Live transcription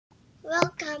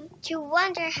Welcome to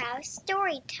Wonder House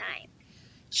Storytime,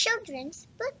 children's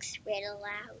books read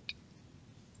aloud.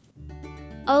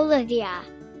 Olivia,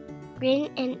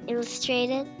 written and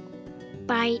illustrated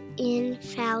by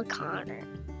Falconer.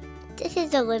 This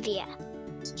is Olivia.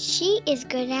 She is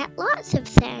good at lots of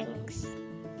things.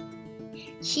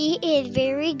 She is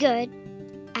very good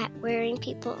at wearing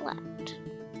people out.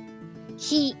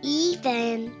 She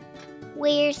even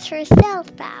wears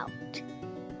herself out.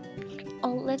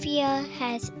 Olivia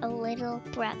has a little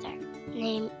brother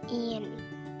named Ian.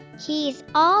 He's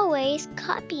always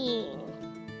copying.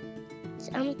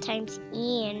 Sometimes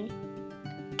Ian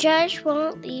just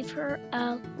won't leave her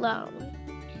alone.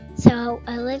 So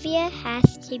Olivia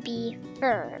has to be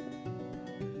firm.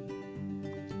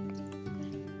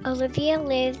 Olivia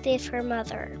lives with her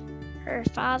mother, her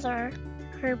father,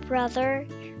 her brother,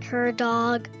 her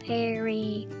dog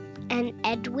Perry, and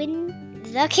Edwin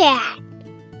the cat.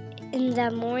 In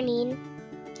the morning,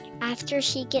 after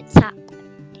she gets up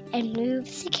and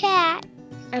moves the cat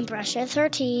and brushes her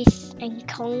teeth and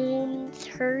combs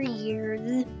her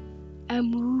ears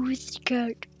and moves the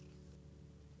cat,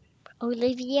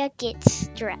 Olivia gets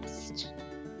dressed.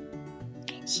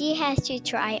 She has to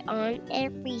try on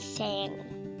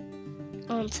everything.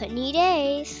 On sunny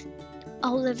days,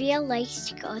 Olivia likes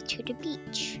to go to the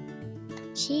beach.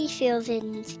 She feels it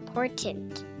is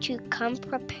important to come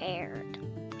prepared.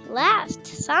 Last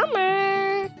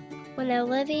summer, when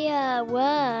Olivia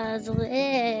was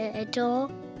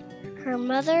little, her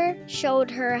mother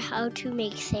showed her how to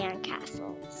make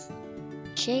sandcastles.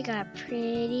 She got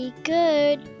pretty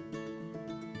good.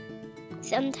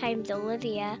 Sometimes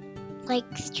Olivia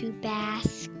likes to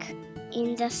bask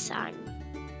in the sun.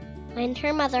 When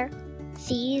her mother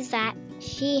sees that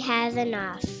she has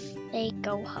enough, they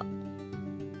go home.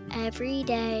 Every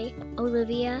day,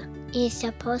 Olivia is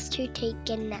supposed to take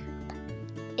a nap.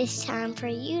 It's time for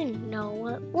you to know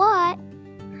what?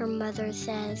 Her mother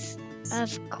says.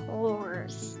 Of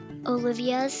course.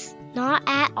 Olivia's not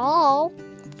at all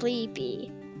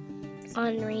sleepy.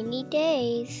 On rainy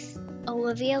days,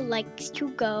 Olivia likes to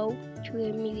go to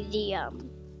a museum.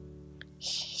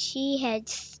 She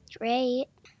heads straight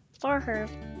for her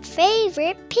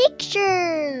favorite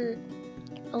picture.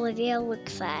 Olivia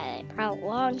looks at it for a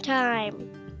long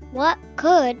time. What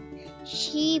could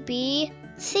she be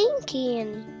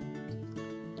thinking?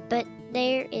 But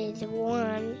there is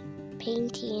one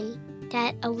painting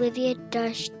that Olivia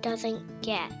just doesn't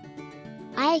get.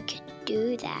 I could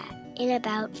do that in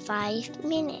about 5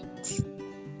 minutes,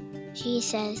 she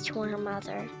says to her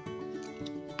mother.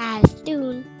 As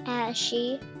soon as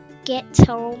she gets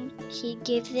home, she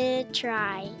gives it a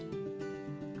try.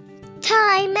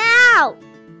 Time out!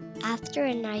 After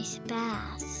a nice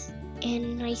bath and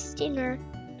a nice dinner,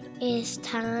 it's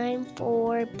time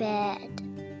for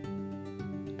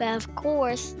bed. But of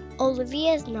course,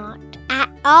 Olivia's not at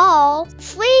all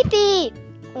sleepy.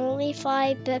 Only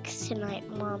 5 books tonight,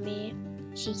 Mommy,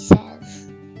 she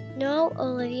says. No,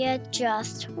 Olivia,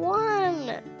 just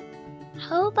 1.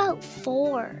 How about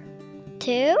 4?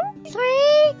 2?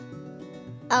 3?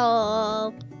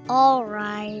 Oh, all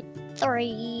right,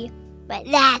 3. But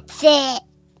that's it.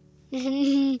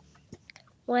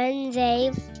 When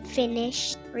they've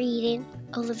finished reading,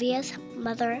 Olivia's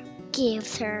mother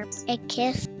gives her a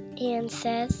kiss and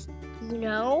says, "You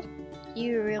know,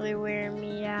 you really wear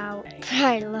me out, but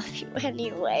I love you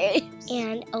anyway."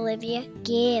 And Olivia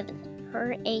gives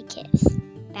her a kiss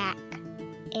back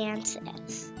and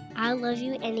says, "I love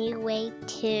you anyway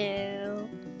too."